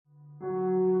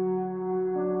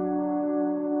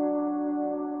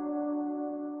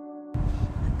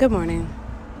Good morning.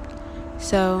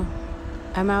 So,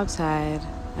 I'm outside.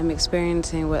 I'm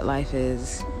experiencing what life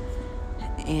is,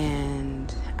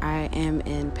 and I am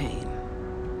in pain.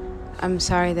 I'm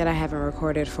sorry that I haven't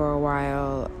recorded for a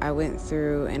while. I went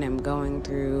through and am going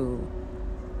through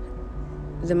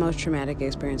the most traumatic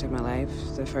experience of my life,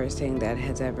 the first thing that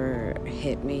has ever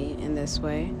hit me in this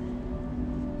way.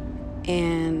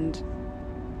 And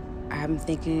I'm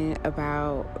thinking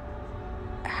about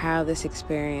how this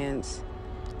experience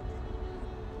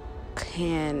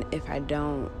can, if I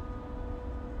don't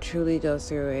truly go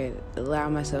through it, allow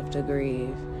myself to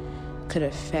grieve, could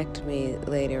affect me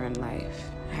later in life.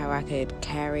 How I could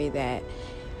carry that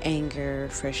anger,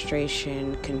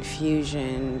 frustration,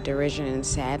 confusion, derision, and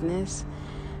sadness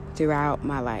throughout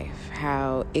my life.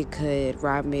 How it could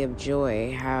rob me of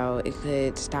joy. How it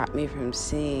could stop me from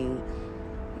seeing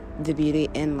the beauty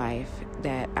in life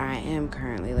that I am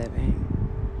currently living.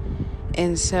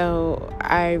 And so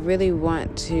I really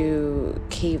want to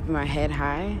keep my head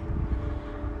high,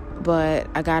 but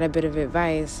I got a bit of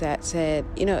advice that said,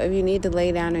 if you need to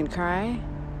lay down and cry,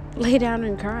 lay down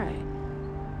and cry.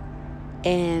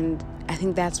 And I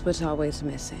think that's what's always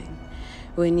missing.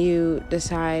 When you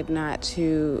decide not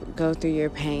to go through your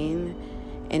pain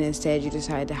and instead you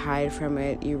decide to hide from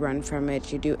it, you run from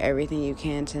it, you do everything you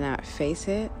can to not face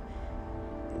it,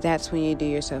 that's when you do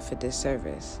yourself a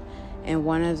disservice. And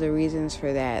one of the reasons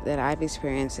for that I've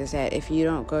experienced is that if you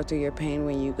don't go through your pain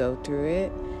when you go through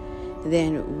it,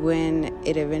 then when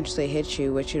it eventually hits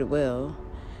you, which it will,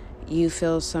 you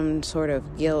feel some sort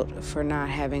of guilt for not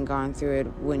having gone through it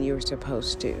when you were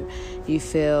supposed to. You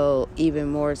feel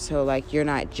even more so like you're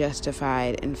not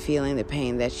justified in feeling the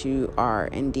pain that you are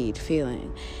indeed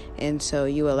feeling. And so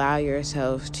you allow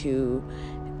yourself to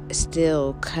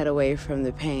still cut away from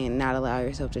the pain, not allow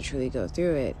yourself to truly go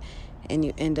through it. And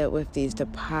you end up with these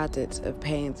deposits of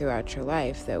pain throughout your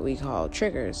life that we call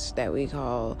triggers, that we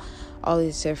call all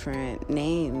these different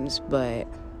names. But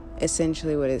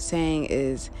essentially what it's saying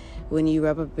is when you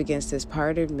rub up against this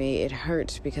part of me, it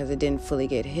hurts because it didn't fully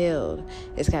get healed.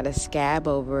 It's got a scab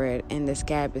over it, and the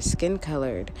scab is skin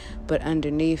colored, but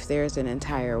underneath there's an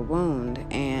entire wound,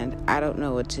 and I don't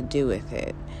know what to do with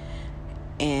it.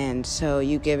 And so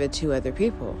you give it to other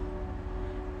people.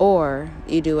 Or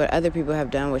you do what other people have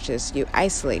done, which is you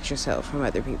isolate yourself from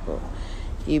other people.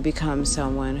 You become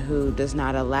someone who does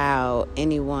not allow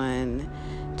anyone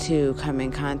to come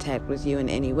in contact with you in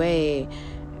any way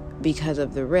because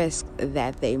of the risk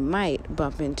that they might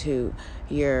bump into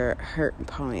your hurt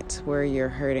points, where you're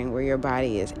hurting, where your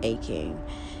body is aching.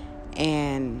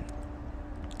 And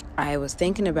I was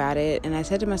thinking about it, and I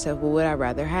said to myself, well, what would I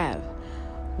rather have?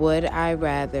 Would I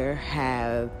rather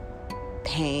have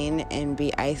pain and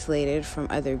be isolated from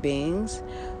other beings,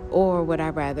 or would I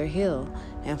rather heal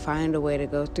and find a way to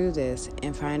go through this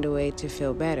and find a way to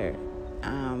feel better,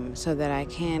 so that I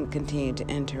can continue to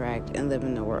interact and live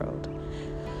in the world?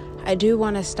 I do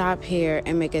want to stop here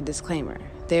and make a disclaimer.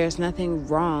 There's nothing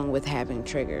wrong with having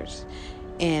triggers,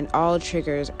 and all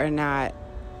triggers are not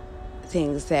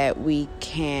things that we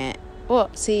can't. Well,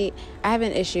 see, I have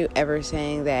an issue ever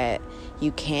saying that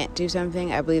you can't do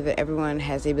something. I believe that everyone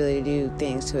has the ability to do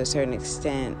things to a certain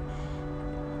extent.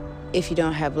 If you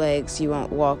don't have legs, you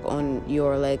won't walk on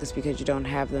your legs because you don't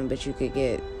have them, but you could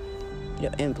get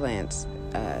implants.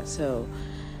 So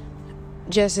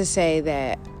just to say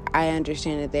that I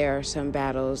understand that there are some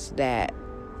battles that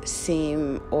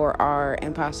seem or are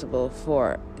impossible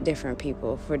for different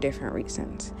people for different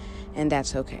reasons, and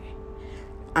that's okay.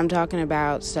 I'm talking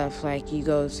about stuff like you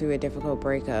go through a difficult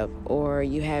breakup, or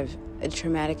you have a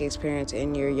traumatic experience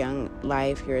in your young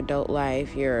life, your adult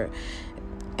life, your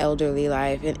elderly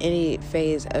life, in any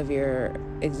phase of your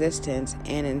existence,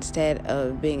 and instead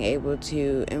of being able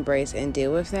to embrace and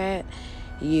deal with that,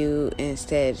 you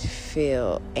instead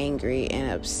feel angry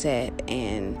and upset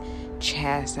and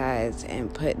chastised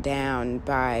and put down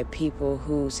by people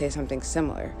who say something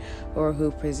similar, or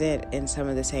who present in some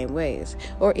of the same ways,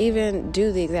 or even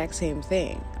do the exact same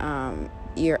thing.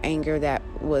 Your anger that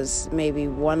was maybe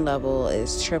one level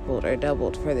is tripled or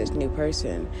doubled for this new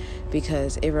person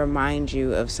because it reminds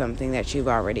you of something that you've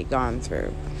already gone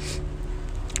through.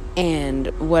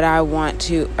 And what I want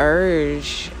to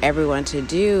urge everyone to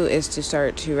do is to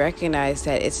start to recognize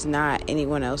that it's not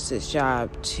anyone else's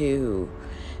job to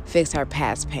fix our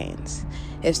past pains.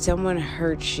 If someone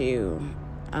hurts you,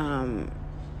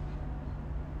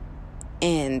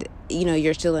 and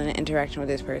you're still in an interaction with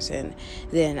this person,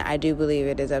 then I do believe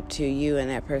it is up to you and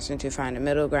that person to find a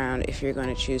middle ground if you're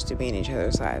going to choose to be in each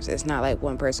other's lives. It's not like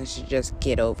one person should just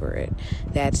get over it.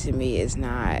 That to me is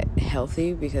not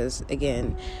healthy, because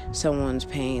again, someone's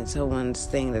pain, someone's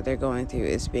thing that they're going through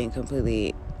is being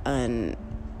completely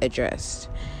unaddressed.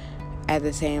 At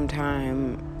the same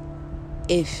time,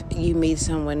 if you meet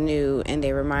someone new and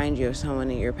they remind you of someone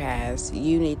in your past,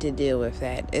 you need to deal with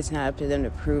that. It's not up to them to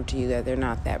prove to you that they're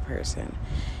not that person.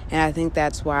 And I think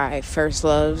that's why first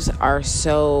loves are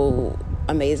so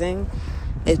amazing.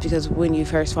 It's because when you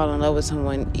first fall in love with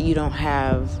someone, you don't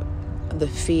have the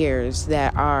fears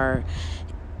that are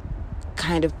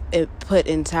kind of put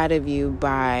inside of you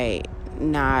by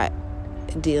not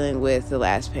dealing with the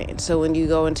last pain. So when you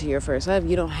go into your first love,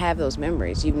 you don't have those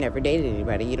memories. You've never dated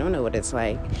anybody. You don't know what it's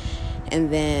like.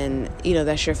 And then,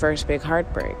 that's your first big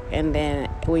heartbreak. And then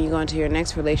when you go into your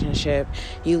next relationship,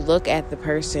 you look at the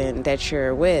person that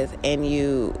you're with and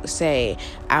you say,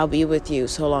 I'll be with you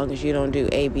so long as you don't do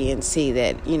A, B, and C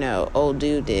that, old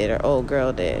dude did or old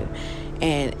girl did.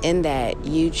 And in that,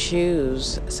 you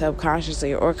choose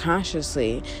subconsciously or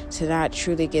consciously to not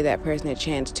truly give that person a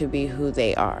chance to be who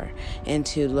they are and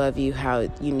to love you how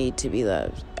you need to be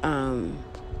loved.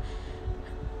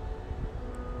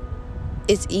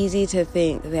 It's easy to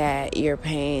think that your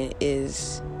pain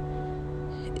is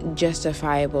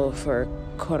justifiable for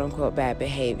quote-unquote bad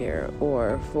behavior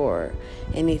or for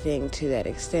anything to that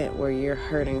extent where you're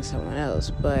hurting someone else.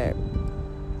 But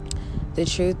the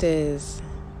truth is,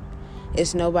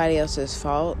 it's nobody else's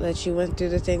fault that you went through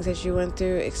the things that you went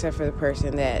through, except for the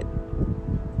person that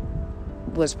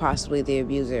was possibly the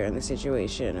abuser in the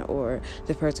situation, or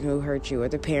the person who hurt you, or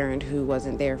the parent who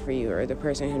wasn't there for you, or the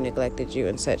person who neglected you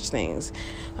and such things.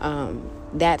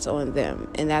 That's on them.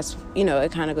 And that's,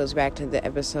 it kind of goes back to the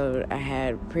episode I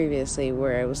had previously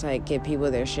where it was like, give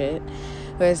people their shit.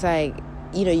 Where it's like,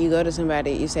 you go to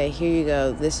somebody, you say, here you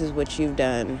go, this is what you've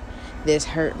done. This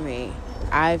hurt me.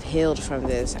 I've healed from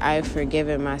this. I've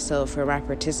forgiven myself for my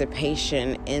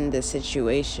participation in the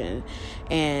situation.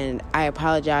 And I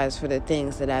apologize for the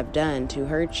things that I've done to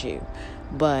hurt you.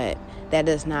 But that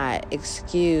does not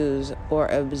excuse or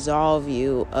absolve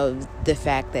you of the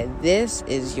fact that this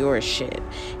is your shit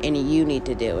and you need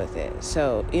to deal with it.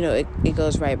 So, it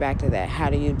goes right back to that. How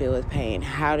do you deal with pain?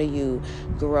 How do you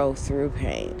grow through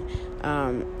pain?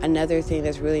 Another thing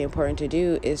that's really important to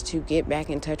do is to get back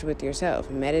in touch with yourself.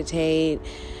 Meditate,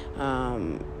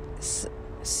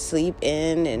 sleep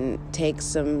in and take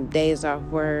some days off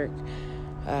work,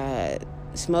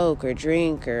 smoke or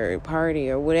drink or party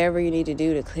or whatever you need to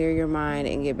do to clear your mind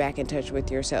and get back in touch with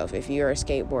yourself. If you're a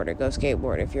skateboarder, go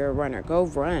skateboard. If you're a runner, go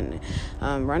run.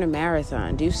 Run a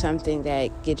marathon. Do something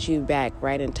that gets you back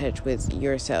right in touch with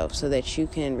yourself so that you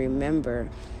can remember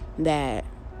that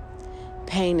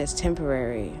pain is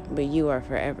temporary, but you are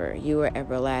forever. You are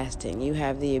everlasting. You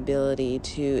have the ability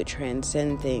to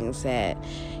transcend things that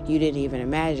you didn't even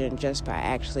imagine just by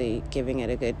actually giving it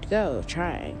a good go,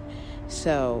 trying.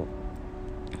 So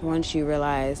once you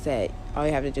realize that all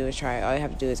you have to do is try, all you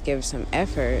have to do is give some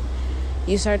effort,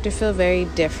 you start to feel very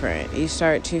different. You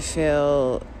start to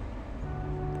feel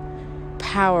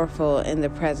powerful in the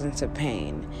presence of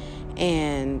pain.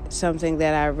 And something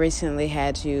that I recently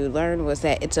had to learn was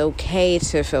that it's okay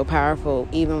to feel powerful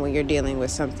even when you're dealing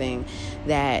with something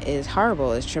that is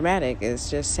horrible, is traumatic, is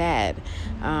just sad.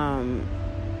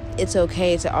 It's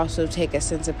okay to also take a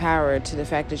sense of power to the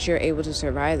fact that you're able to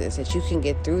survive this, that you can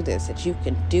get through this, that you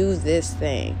can do this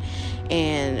thing.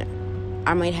 And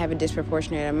I might have a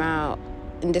disproportionate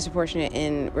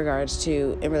in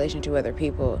relation to other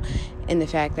people, in the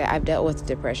fact that I've dealt with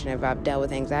depression, I've dealt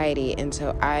with anxiety, and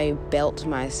so I built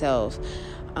myself.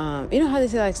 You know how they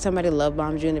say like somebody love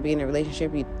bombs you in the beginning of a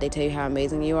relationship, they tell you how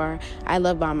amazing you are? I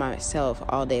love bomb myself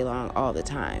all day long, all the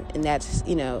time. And that's,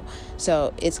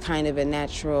 so it's kind of it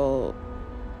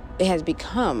has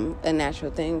become a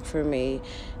natural thing for me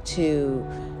to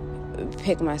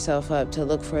pick myself up, to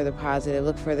look for the positive,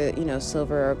 look for the,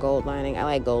 silver or gold lining. I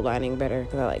like gold lining better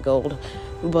because I like gold,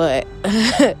 but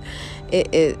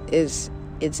it's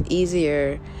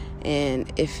easier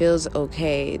and it feels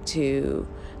okay to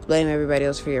blame everybody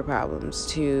else for your problems,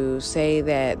 to say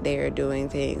that they are doing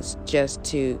things just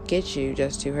to get you,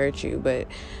 just to hurt you. But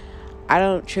I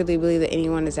don't truly believe that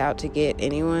anyone is out to get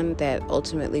anyone, that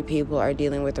ultimately people are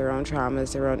dealing with their own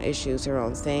traumas, their own issues, their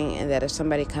own thing, and that if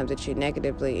somebody comes at you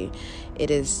negatively,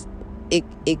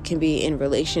 it can be in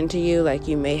relation to you, like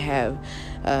you may have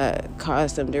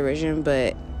caused some derision,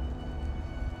 but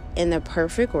in the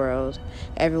perfect world,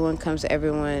 everyone comes to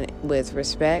everyone with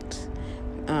respect,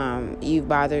 You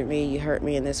bothered me, you hurt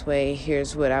me in this way,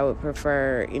 here's what I would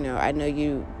prefer. I know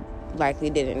you likely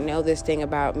didn't know this thing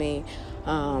about me.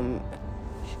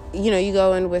 You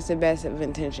go in with the best of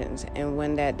intentions, and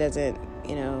when that doesn't,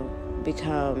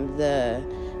 become the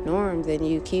norm, then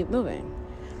you keep moving.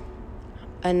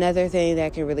 Another thing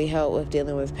that can really help with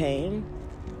dealing with pain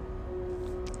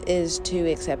is to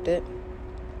accept it,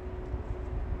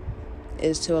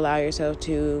 is to allow yourself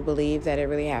to believe that it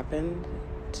really happened,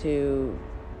 to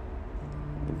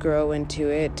grow into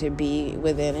it, to be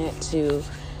within it, to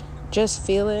just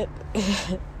feel it,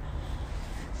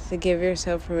 to give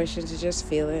yourself permission to just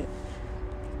feel it.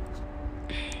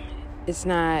 It's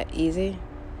not easy.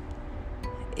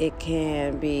 It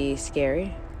can be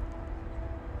scary.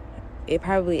 It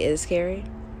probably is scary.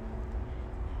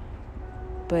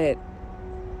 But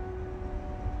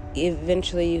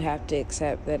eventually you have to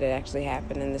accept that it actually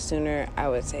happened, and the sooner, I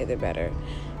would say, the better.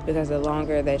 Because the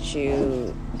longer that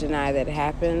you deny that it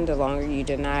happened, the longer you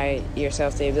deny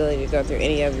yourself the ability to go through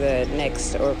any of the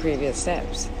next or previous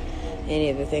steps, any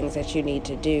of the things that you need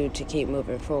to do to keep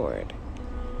moving forward.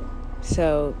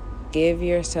 So give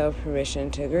yourself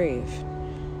permission to grieve,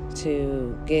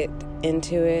 to get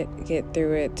into it, get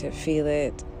through it, to feel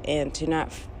it, and to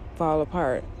not fall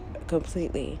apart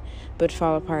completely, but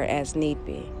fall apart as need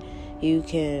be. You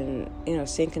can,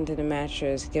 sink into the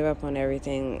mattress, give up on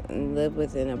everything, and live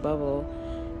within a bubble,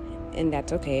 and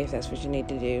that's okay if that's what you need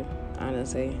to do,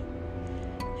 honestly.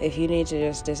 If you need to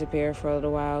just disappear for a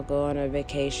little while, go on a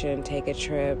vacation, take a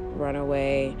trip, run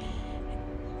away,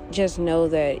 just know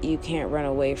that you can't run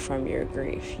away from your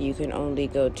grief. You can only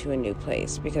go to a new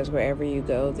place, because wherever you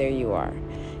go, there you are.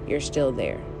 You're still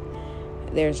there.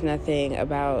 There's nothing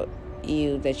about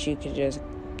you that you can just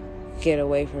get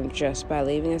away from just by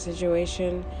leaving a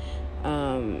situation.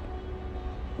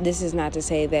 This is not to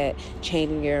say that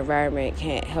changing your environment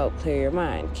can't help clear your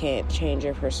mind, can't change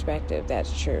your perspective.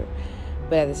 That's true.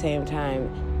 But at the same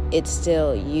time, it's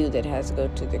still you that has to go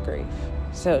to the grief.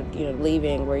 So,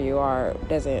 leaving where you are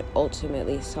doesn't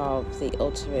ultimately solve the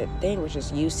ultimate thing, which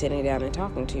is you sitting down and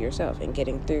talking to yourself and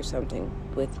getting through something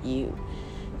with you.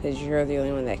 Because you're the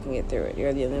only one that can get through it.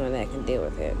 You're the only one that can deal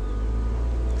with it.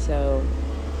 So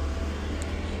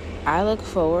I look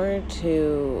forward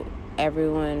to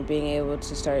everyone being able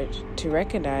to start to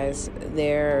recognize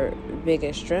their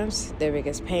biggest strengths, their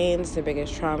biggest pains, their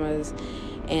biggest traumas,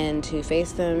 and to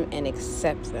face them and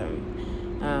accept them.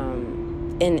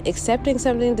 And accepting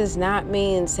something does not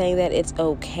mean saying that it's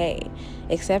okay.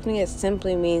 Accepting it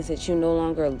simply means that you no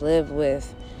longer live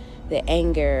with the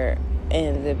anger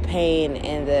and the pain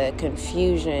and the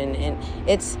confusion. And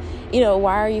it's,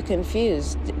 why are you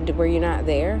confused? Were you not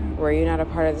there? Were you not a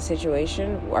part of the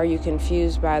situation? Are you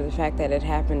confused by the fact that it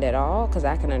happened at all? Because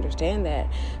I can understand that.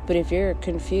 But if you're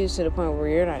confused to the point where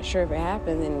you're not sure if it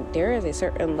happened, then there is a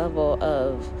certain level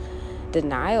of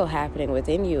denial happening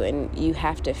within you, and you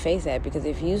have to face that. Because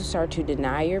if you start to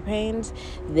deny your pains,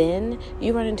 then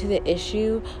you run into the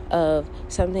issue of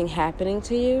something happening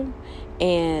to you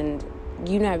and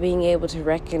you not being able to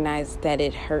recognize that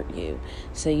it hurt you.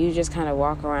 So you just kind of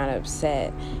walk around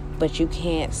upset, but you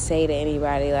can't say to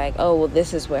anybody like, oh, well,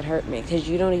 this is what hurt me, because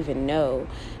you don't even know,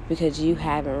 because you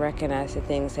haven't recognized the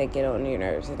things that get on your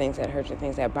nerves, the things that hurt you, the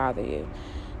things that bother you.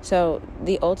 So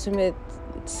the ultimate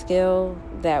skill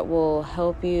that will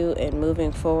help you in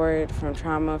moving forward from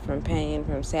trauma, from pain,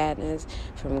 from sadness,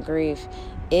 from grief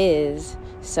is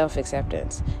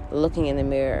self-acceptance, looking in the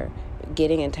mirror,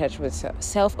 getting in touch with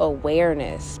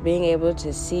self-awareness, being able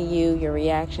to see you, your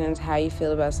reactions, how you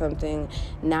feel about something,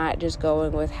 not just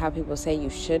going with how people say you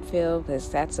should feel, because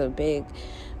that's a big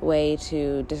way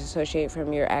to disassociate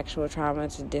from your actual trauma,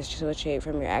 to disassociate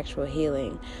from your actual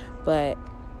healing. But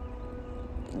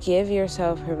give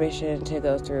yourself permission to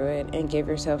go through it, and give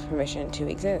yourself permission to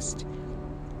exist.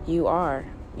 You are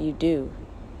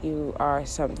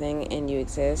something, and you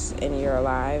exist, and you're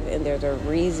alive, and there's a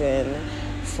reason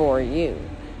for you.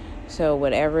 So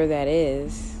whatever that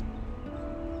is,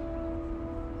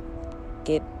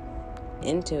 get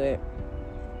into it.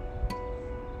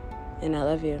 And I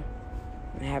love you.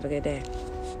 And have a good day.